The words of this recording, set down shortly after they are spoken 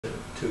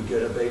to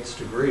get a Bates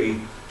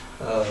degree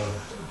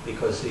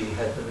because he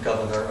had been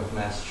governor of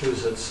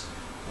Massachusetts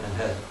and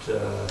had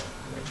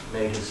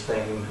made his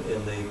fame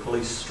in the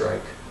police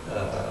strike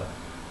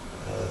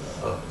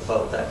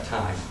about that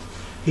time.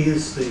 He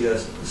is the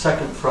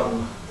second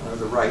from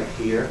the right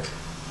here.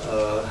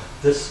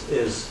 This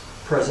is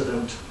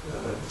President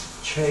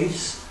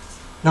Chase.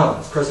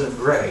 No, President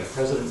Gray,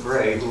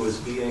 who was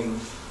being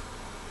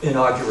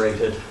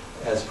inaugurated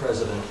as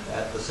president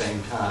at the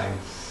same time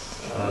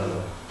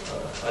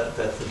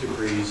that the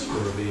degrees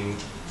were being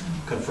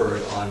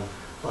conferred on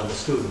the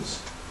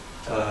students.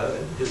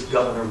 His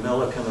Governor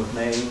Milliken of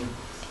Maine,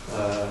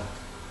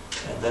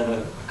 and then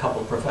a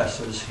couple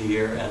professors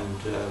here,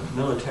 and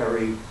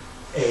military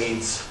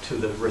aides to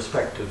the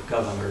respective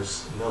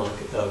governors,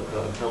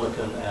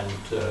 Milliken and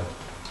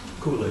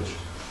Coolidge.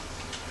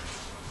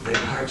 They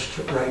marched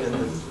right in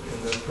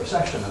the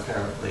procession,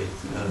 apparently,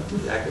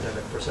 the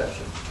academic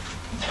procession.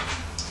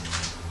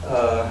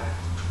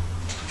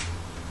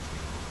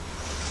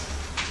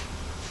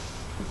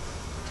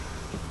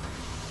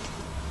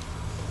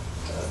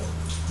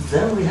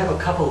 Then we have a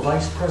couple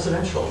vice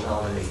presidential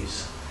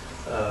nominees.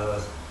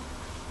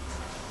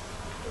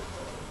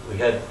 We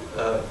had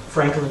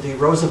Franklin D.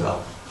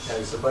 Roosevelt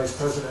as the vice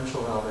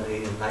presidential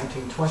nominee in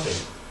 1920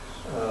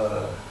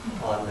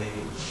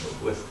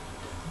 with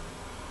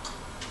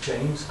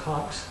James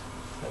Cox,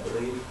 I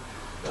believe,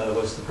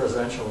 was the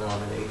presidential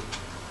nominee.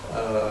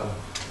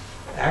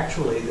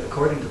 Actually,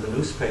 according to the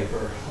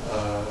newspaper,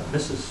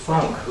 Mrs.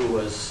 Funk, who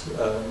was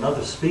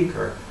another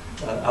speaker,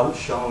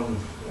 outshone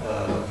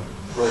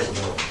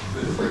Roosevelt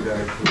with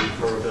regard to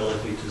her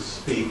ability to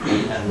speak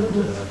and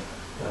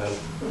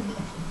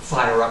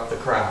fire up the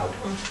crowd.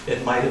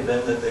 It might have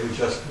been that they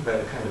just had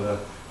a kind of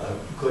a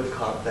good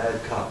cop,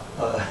 bad cop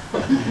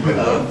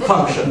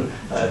function.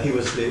 He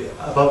was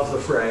above the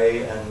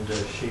fray, and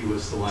she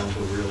was the one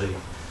who really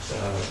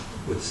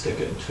would stick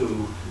it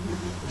to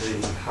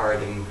the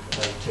Harding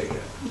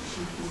ticket.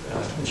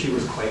 And she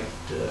was quite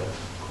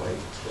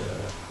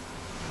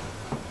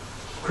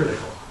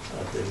critical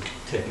of the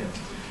ticket.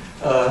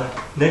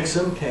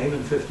 Nixon came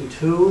in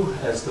 '52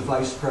 as the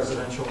vice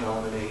presidential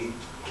nominee,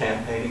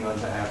 campaigning on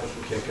behalf of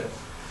the ticket.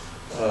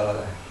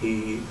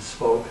 He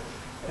spoke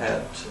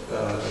at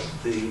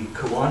the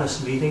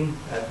Kiwanis meeting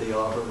at the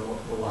Auburn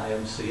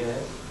YMCA,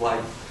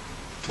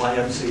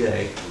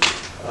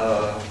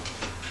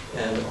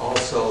 and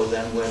also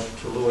then went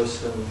to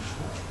Lewiston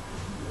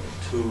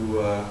to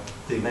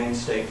the Maine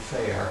State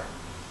Fair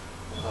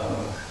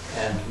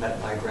and met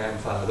my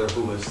grandfather,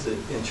 who was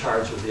in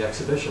charge of the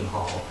exhibition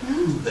hall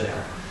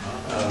there.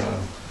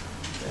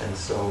 And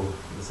so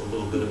there's a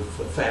little bit of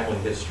family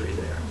history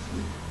there.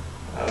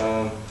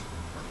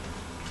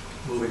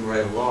 Moving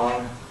right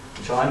along,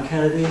 John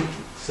Kennedy,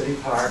 City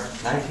Park,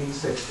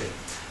 1960.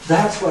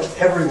 That's what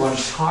everyone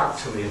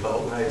talked to me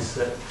about when I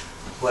said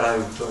what I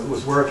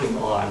was working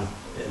on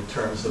in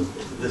terms of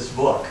this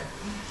book.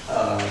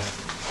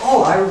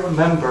 Oh, I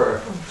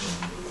remember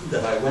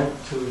that I went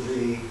to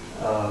the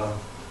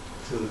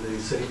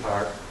City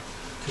Park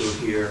to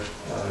hear.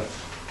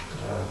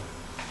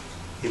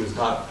 He was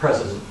not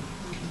president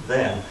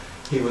then.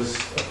 He was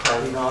a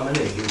party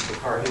nominee. He was a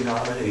party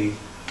nominee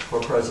for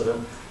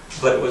president.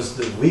 But it was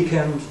the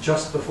weekend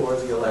just before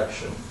the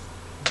election.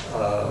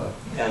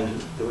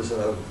 And there was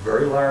a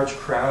very large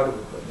crowd,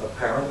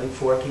 apparently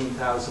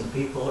 14,000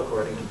 people,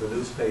 according to the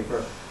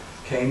newspaper,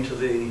 came to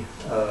the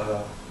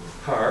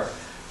park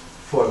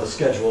for the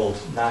scheduled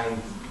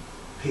 9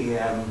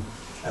 p.m.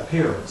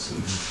 appearance.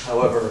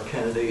 However,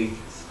 Kennedy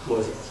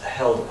was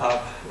held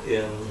up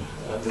in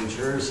New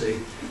Jersey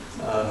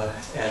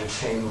and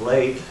came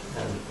late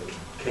and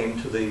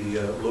came to the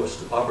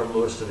Auburn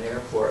Lewiston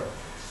Airport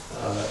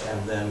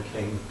and then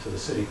came to the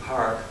City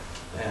Park,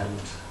 and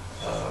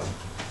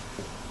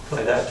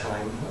by that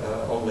time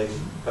only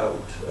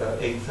about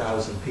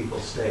 8,000 people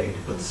stayed,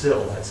 but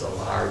still that's a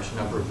large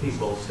number of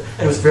people.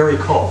 And it was very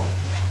cold.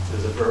 It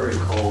was a very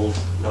cold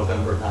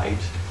November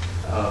night,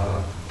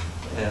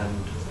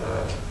 and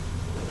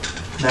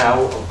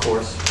now, of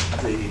course,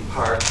 the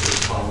park is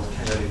called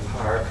Kennedy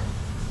Park.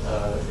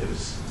 It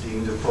was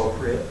deemed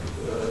appropriate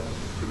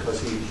because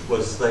he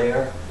was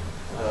there.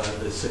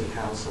 The city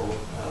council,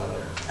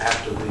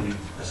 after the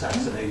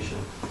assassination,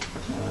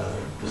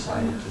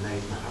 decided to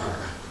name the park.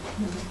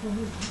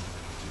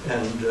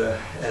 And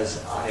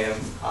as I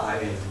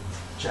and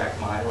Jack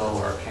Milo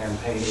are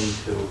campaigning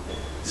to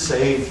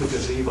save the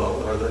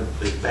gazebo, or the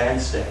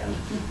bandstand,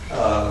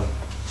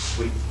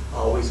 we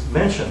always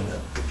mention that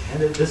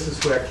this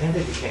is where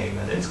Kennedy came,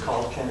 and it's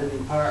called Kennedy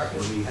Park,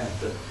 and we have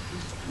to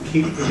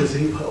keep the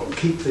gazebo,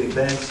 keep the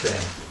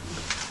bandstand.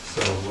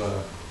 So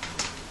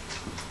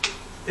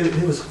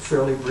it was a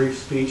fairly brief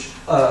speech.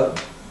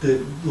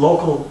 The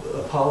local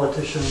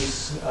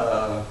politicians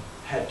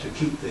had to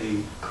keep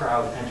the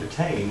crowd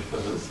entertained for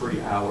the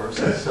 3 hours,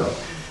 and so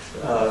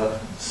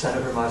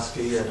Senator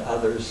Muskie and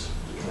others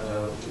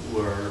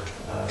were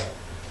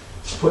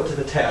put to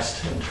the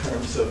test in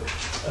terms of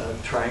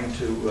trying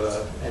to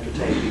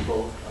entertain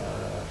people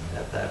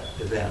at that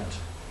event.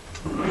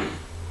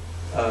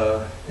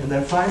 And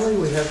then finally,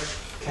 we have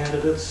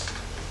candidates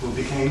who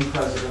became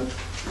president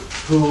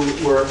who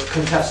were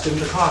contesting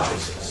the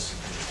caucuses.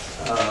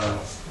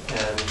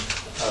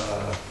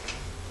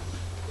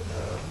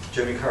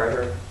 Jimmy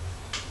Carter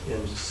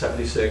in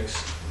 '76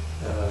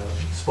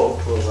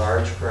 spoke to a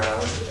large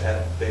crowd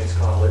at Bates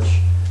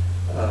College,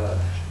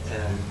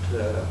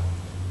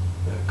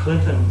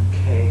 Clinton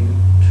came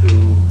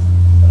to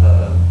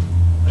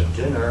a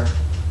dinner.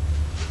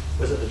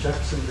 Was it the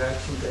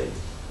Jefferson-Jackson date?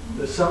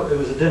 It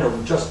was a dinner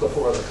just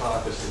before the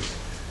caucuses.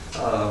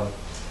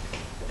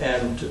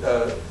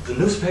 The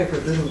newspaper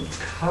didn't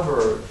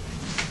cover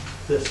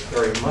this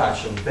very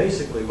much, and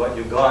basically what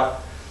you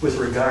got with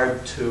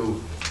regard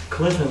to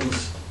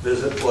Clinton's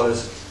visit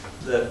was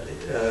that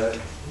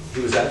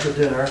he was at the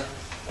dinner,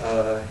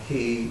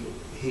 he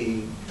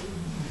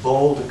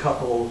bowled a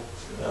couple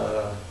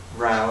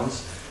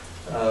rounds,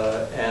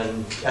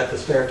 and at the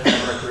spare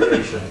time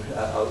recreation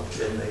out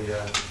in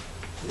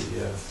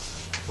the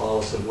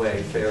Mollison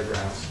Way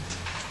Fairgrounds.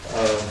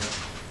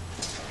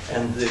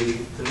 And the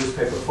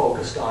newspaper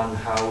focused on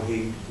how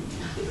he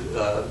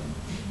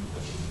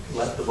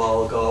let the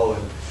ball go,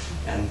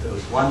 and there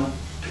was one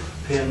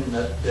pin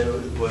that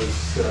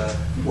was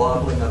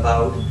wobbling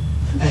about,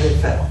 and it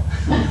fell.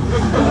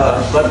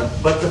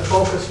 But the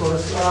focus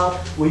was,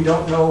 we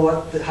don't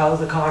know how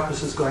the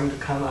caucus is going to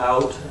come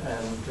out,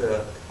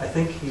 and I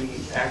think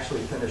he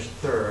actually finished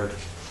third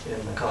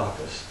in the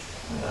caucus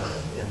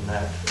in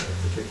that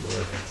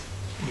particular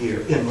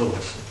year in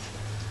Lewiston.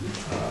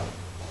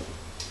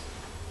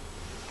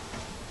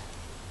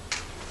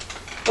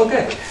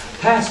 Okay,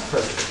 past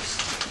presidents.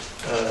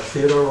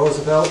 Theodore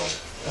Roosevelt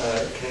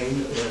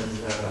came in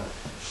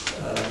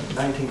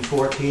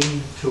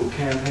 1914 to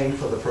campaign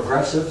for the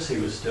Progressives. He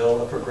was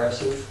still a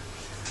progressive.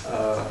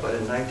 But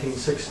in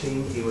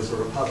 1916, he was a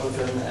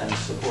Republican and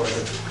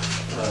supported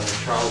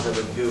Charles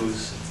Edward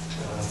Hughes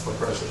for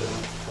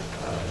president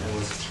and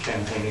was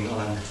campaigning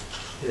on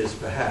his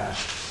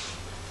behalf.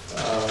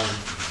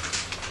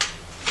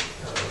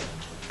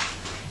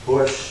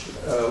 Bush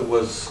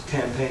was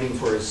campaigning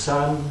for his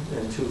son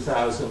in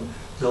 2000.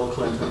 Bill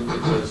Clinton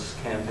was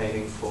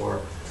campaigning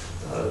for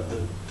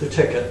the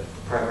ticket,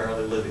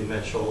 primarily Libby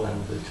Mitchell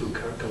and the two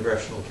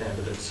congressional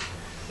candidates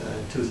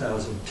in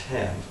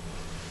 2010.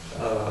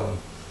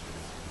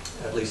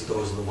 At least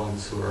those are the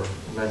ones who are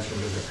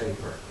mentioned in the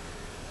paper.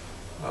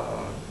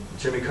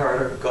 Jimmy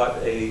Carter got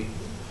a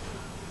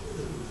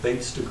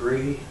Bates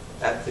degree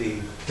at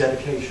the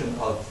dedication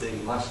of the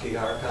Muskie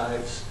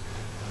Archives,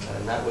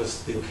 and that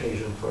was the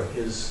occasion for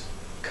his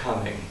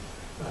coming.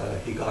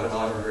 He got an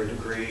honorary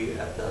degree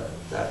at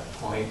that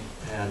point,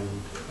 and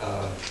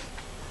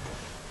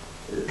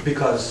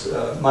because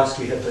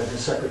Muskie had been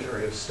his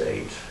Secretary of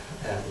State,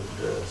 and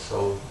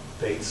so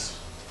Bates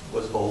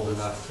was bold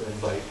enough to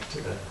invite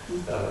the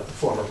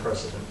former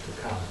president to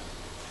come.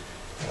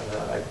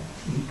 I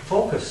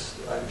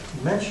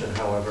mentioned,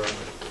 however,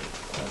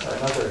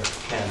 another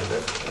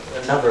candidate,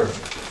 another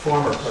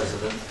former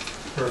president,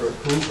 Herbert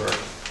Hoover,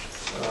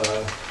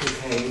 who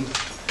came,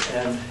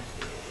 and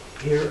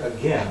here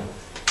again,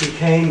 he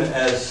came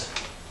as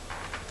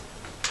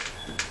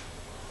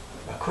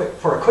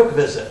for a quick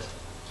visit,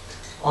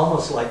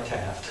 almost like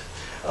Taft.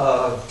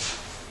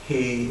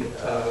 He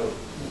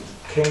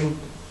came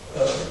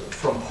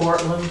from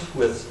Portland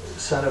with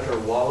Senator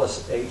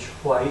Wallace H.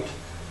 White,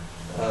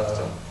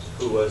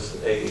 who was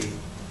a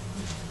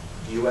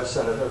U.S.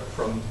 Senator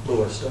from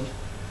Lewiston,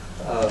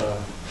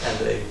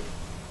 and a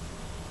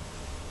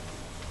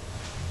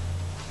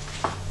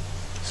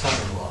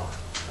son-in-law,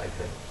 I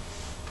think,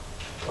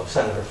 of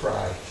Senator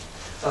Fry.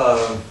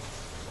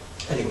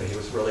 Anyway, he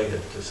was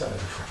related to Senator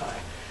Fry.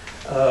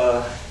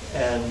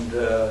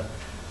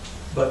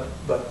 But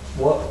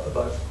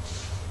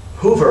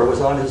Hoover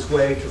was on his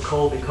way to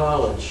Colby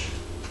College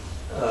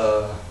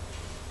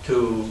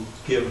to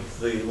give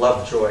the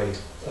Lovejoy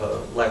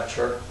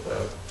lecture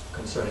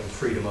concerning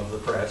freedom of the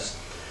press.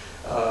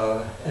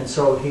 And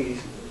so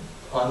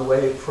on the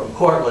way from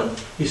Portland,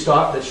 he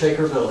stopped at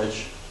Shaker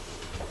Village,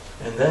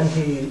 and then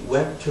he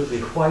went to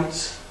the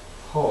White's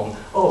home.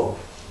 Oh,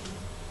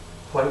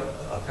 White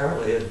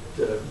apparently had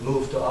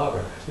moved to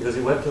Auburn, because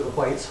he went to the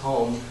White's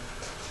home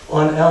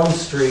on Elm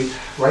Street,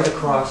 right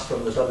across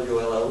from the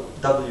WLU,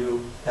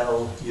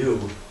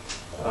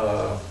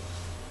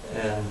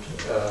 and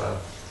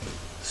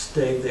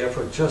stayed there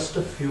for just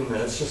a few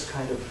minutes, just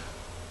kind of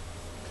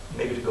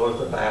maybe to go to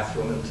the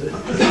bathroom and to get a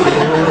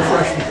little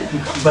refreshment.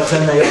 But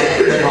then they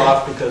went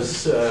off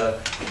because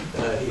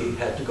he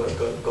had to go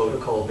to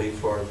Colby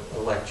for a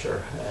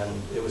lecture,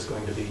 and it was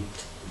going to be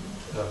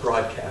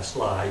broadcast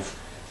live,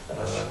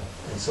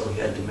 and so he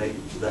had to make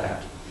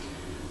that.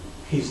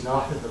 He's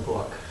not in the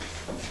book.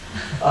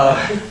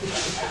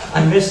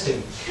 I missed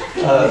him.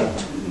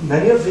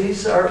 Many of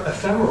these are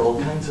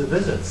ephemeral kinds of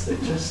visits. They're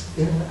just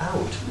in and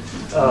out.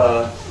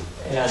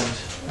 And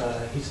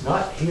he's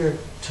not here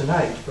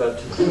tonight, but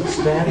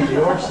Stan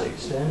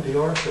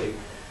Diorsi,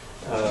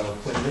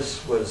 when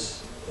this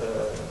was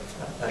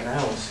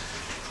announced,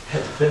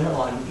 had been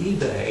on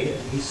eBay,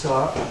 and he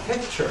saw a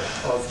picture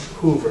of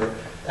Hoover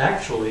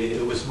actually,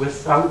 it was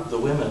without the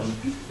women.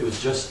 It was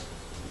just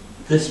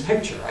this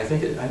picture.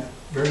 I'm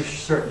very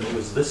certain it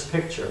was this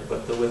picture,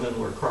 but the women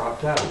were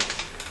cropped out.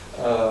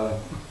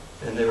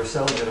 And they were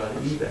selling it on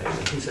eBay.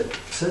 And he said,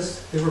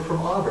 "Sis, they were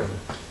from Auburn,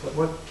 but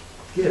what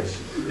gives?"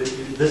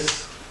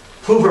 This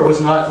Hoover was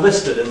not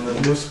listed in the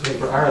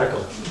newspaper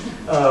article.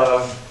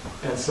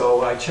 And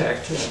so I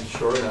checked, and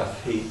sure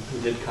enough, he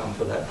did come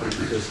for that brief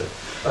visit.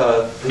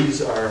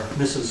 These are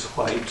Mrs.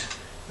 White,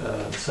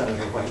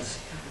 Senator White's,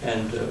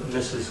 and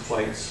Mrs.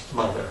 White's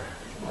mother.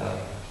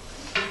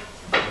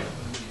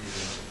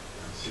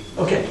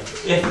 Okay,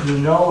 if you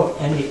know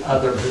of any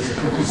other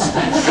visitors,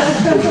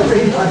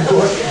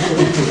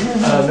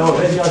 know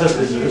of any other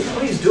visitors,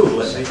 please do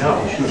let me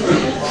know.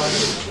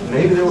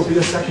 Maybe there will be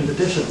a second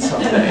edition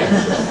someday.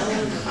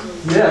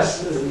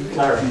 Yes,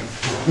 Larry.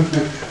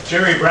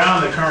 Jerry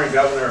Brown, the current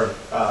governor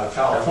of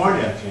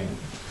California, came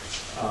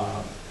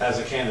as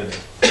a candidate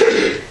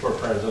for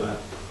president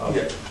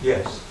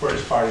yes. for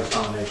his party's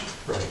nomination.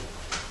 Right.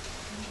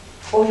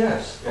 Oh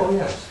yes, oh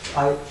yes.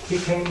 He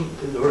came,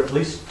 there were at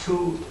least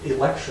 2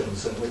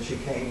 elections in which he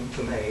came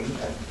to Maine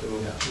and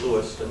to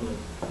Lewiston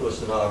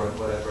and Auburn,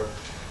 whatever.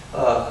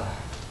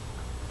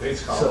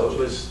 So it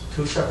was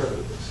 2 separate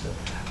visits.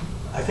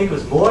 I think it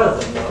was more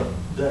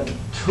than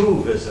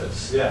 2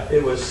 visits. Yeah.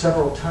 It was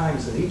several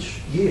times in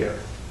each year.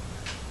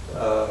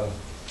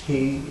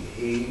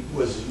 He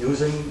was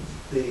using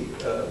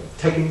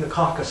taking the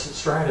caucus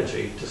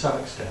strategy to some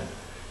extent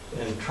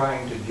in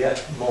trying to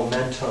get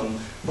momentum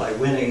by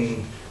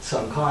winning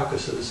some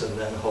caucuses and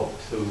then hope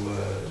to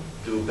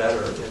do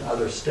better in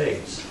other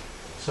states.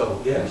 So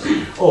yes.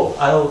 Oh,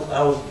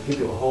 I'll give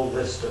you a whole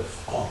list of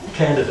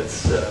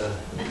candidates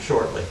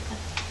shortly.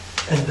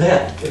 And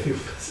then, if you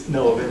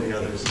know of any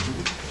others.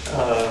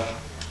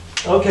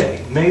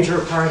 Okay, major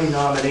party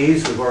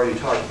nominees. We've already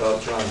talked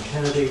about John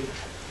Kennedy.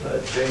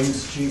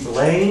 James G.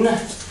 Blaine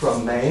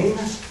from Maine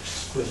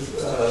was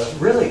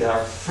really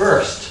our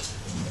first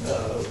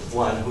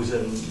one who's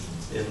in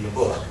the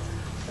book.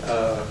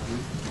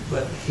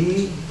 But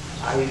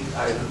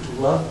I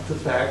loved the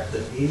fact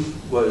that he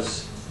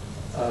was,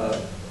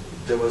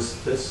 there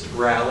was this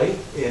rally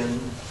in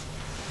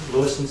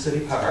Lewiston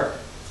City Park.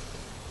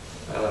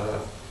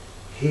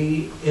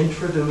 He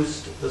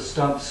introduced the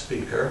stump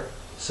speaker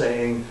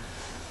saying,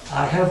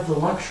 "I have the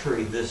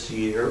luxury this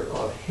year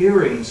of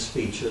hearing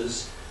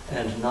speeches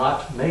and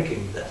not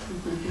making them."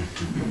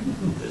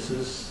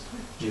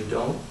 You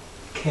don't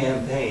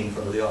campaign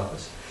for the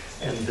office.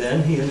 And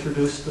then he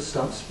introduced the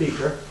stump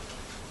speaker,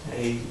 and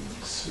he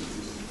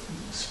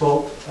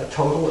spoke a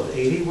total of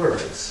 80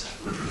 words,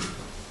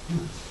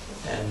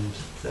 and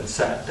then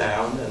sat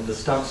down, and the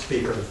stump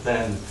speaker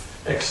then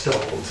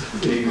extolled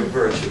the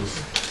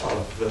virtues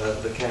of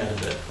the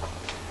candidate.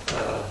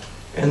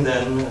 And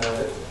then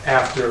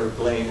after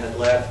Blaine had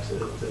left,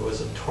 there was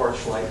a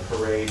torchlight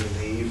parade in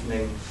the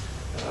evening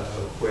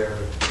where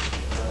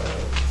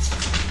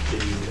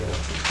the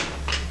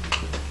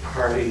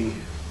party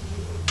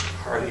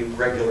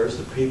regulars,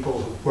 the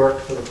people who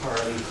worked for the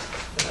party,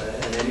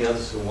 and any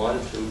others who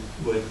wanted to,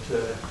 would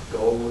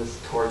go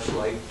with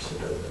torchlight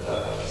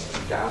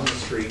down the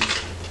street,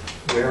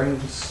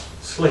 wearing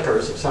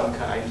slickers of some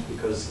kind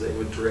because they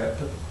would drip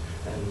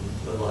and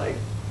the like.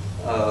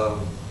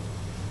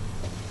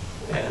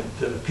 And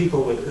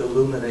people would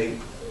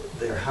illuminate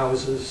their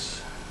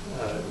houses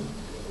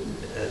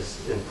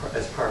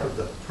as part of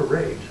the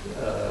parade,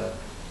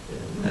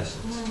 in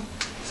essence.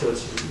 So it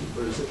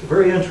was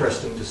very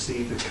interesting to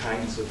see the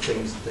kinds of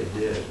things that they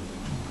did.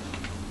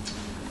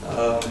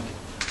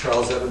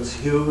 Charles Evans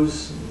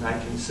Hughes, in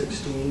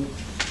 1916,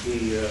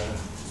 he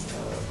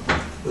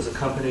was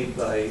accompanied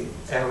by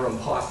Abram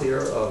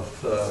Pothier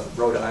of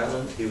Rhode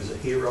Island. He was a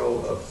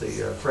hero of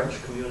the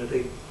French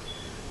community.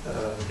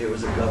 He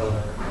was a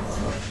governor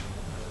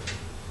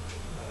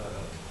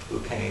who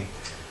came.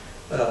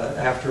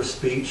 After a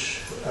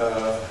speech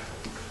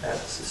at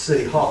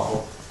City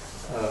Hall,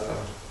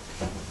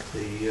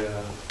 the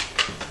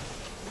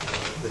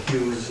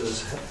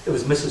Hugheses, it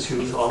was Mrs.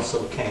 Hughes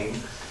also came.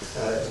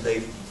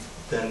 They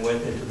then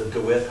went into the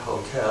DeWitt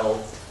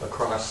Hotel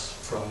across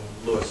from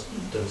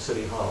Lewiston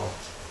City Hall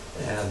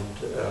and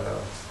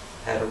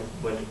had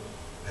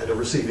a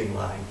receiving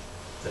line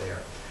there.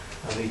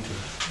 I need to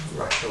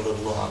rush a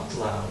little long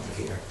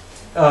here.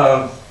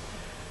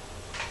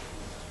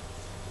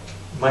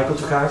 Michael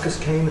Dukakis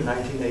came in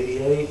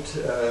 1988.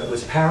 It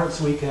was Parents'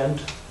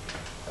 Weekend,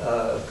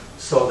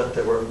 so that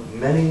there were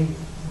many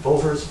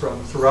voters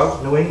from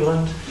throughout New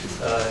England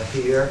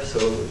here, so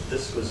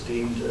this was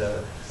deemed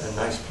a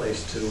nice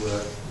place to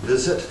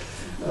visit.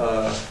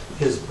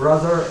 His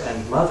brother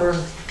and mother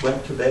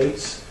went to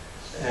Bates,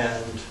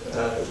 and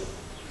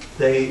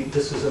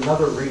this is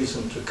another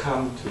reason to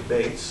come to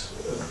Bates,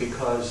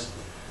 because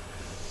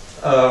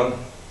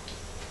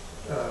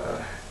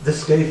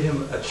this gave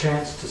him a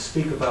chance to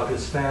speak about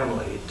his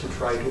family, to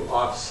try to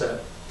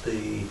offset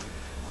the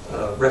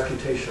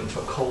reputation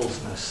for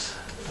coldness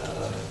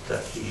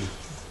that he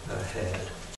had.